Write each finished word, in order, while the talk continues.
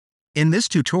In this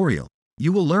tutorial,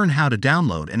 you will learn how to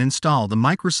download and install the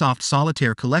Microsoft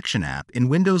Solitaire Collection app in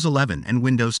Windows 11 and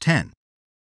Windows 10.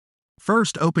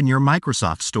 First, open your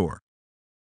Microsoft Store.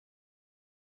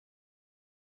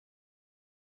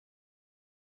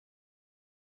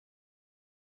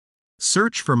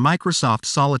 Search for Microsoft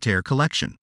Solitaire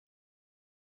Collection.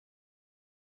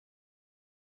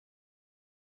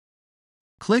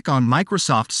 Click on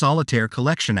Microsoft Solitaire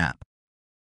Collection app.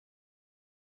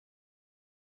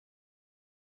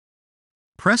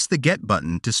 Press the Get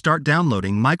button to start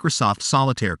downloading Microsoft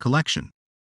Solitaire Collection.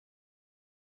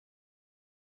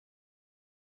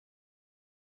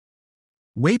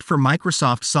 Wait for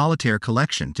Microsoft Solitaire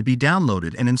Collection to be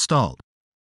downloaded and installed.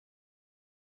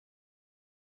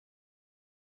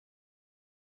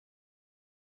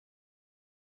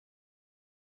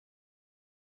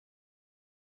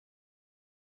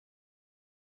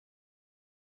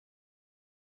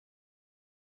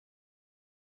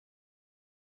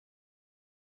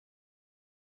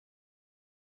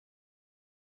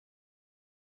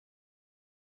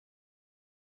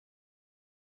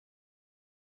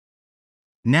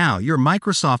 Now your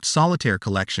Microsoft Solitaire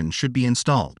Collection should be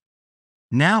installed.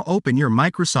 Now open your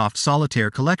Microsoft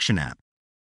Solitaire Collection app.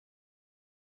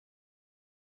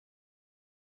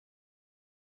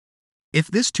 If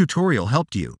this tutorial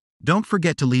helped you, don't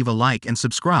forget to leave a like and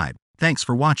subscribe. Thanks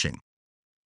for watching.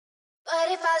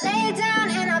 But if I lay down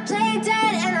and I play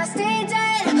dead and I stay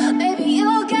dead, maybe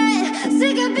you'll get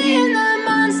sick of being the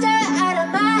monster out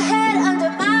of my head,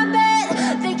 under my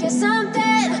bed. Think you're something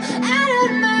out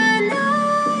of my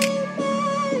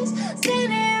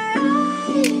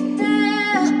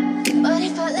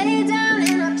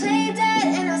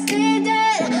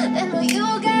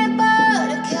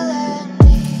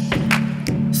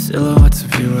silhouettes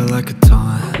of you are like a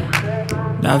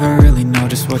taunt. Never really know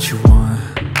just what you want.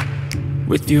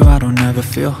 With you I don't ever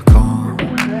feel calm.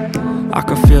 I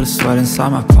can feel the sweat inside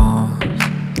my palms.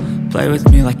 Play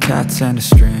with me like cats and a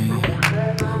string.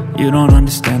 You don't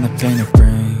understand the pain it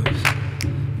brings.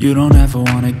 You don't ever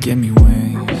wanna give me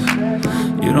wings.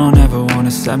 You don't ever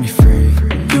wanna set me free.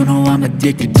 You know I'm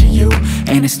addicted to you,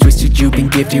 and it's twisted, you've been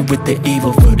gifted with the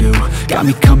evil voodoo. Got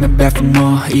me coming back for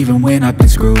more, even when I've been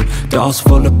screwed. Dolls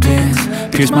full of pins,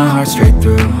 pierce my heart straight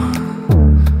through.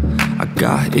 I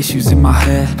got issues in my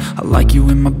head, I like you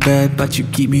in my bed, but you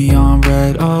keep me on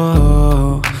red.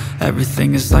 Oh,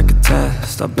 everything is like a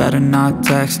test, I better not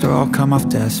text or I'll come off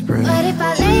desperate. But if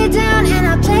I lay down and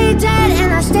I play dead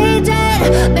and I stay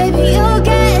dead, baby you'll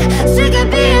get sick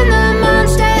of being the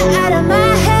monster out of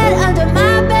my head, under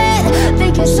my bed.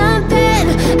 Think you're something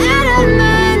out of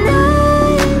my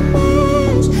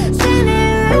nightmares,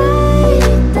 standing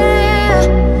right there.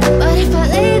 But if I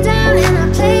lay down and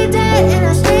I play dead and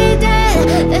I stay dead,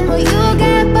 then will you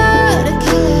get bored of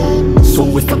killing?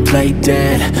 So if I play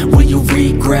dead, will you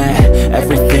regret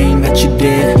everything that you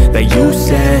did, that you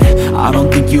said? I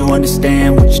don't think you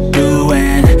understand what you're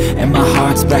doing, and my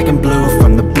heart's black and blue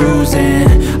from the bruising.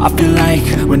 I feel like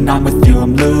when I'm with you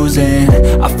I'm losing.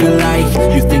 I feel like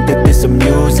you think that this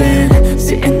amusing,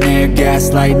 sitting there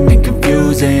gaslighting and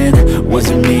confusing.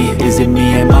 Was it me? Is it me?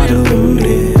 Am I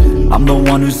deluded? I'm the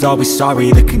one who's always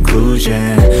sorry, the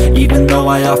conclusion, even though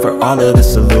I offer all of the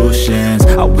solutions.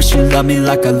 I wish you loved me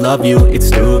like I love you, it's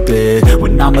stupid.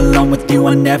 When I'm alone with you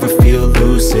I never feel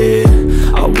lucid.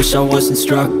 I wish I wasn't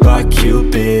struck by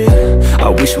Cupid. I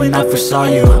wish when I first saw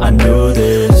you I knew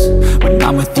this. When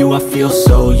I'm with you I feel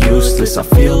so useless, I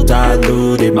feel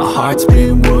diluted, my heart's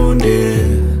been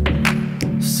wounded.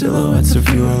 Silhouettes of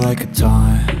you are like a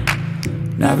taunt.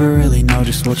 Never really know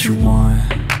just what you want.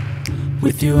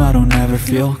 With you I don't ever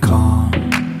feel calm.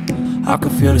 I can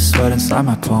feel the sweat inside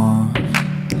my palms.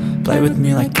 Play with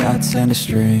me like cats and a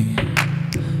string.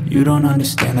 You don't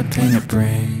understand the pain it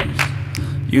brings.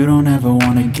 You don't ever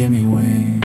wanna give me wings.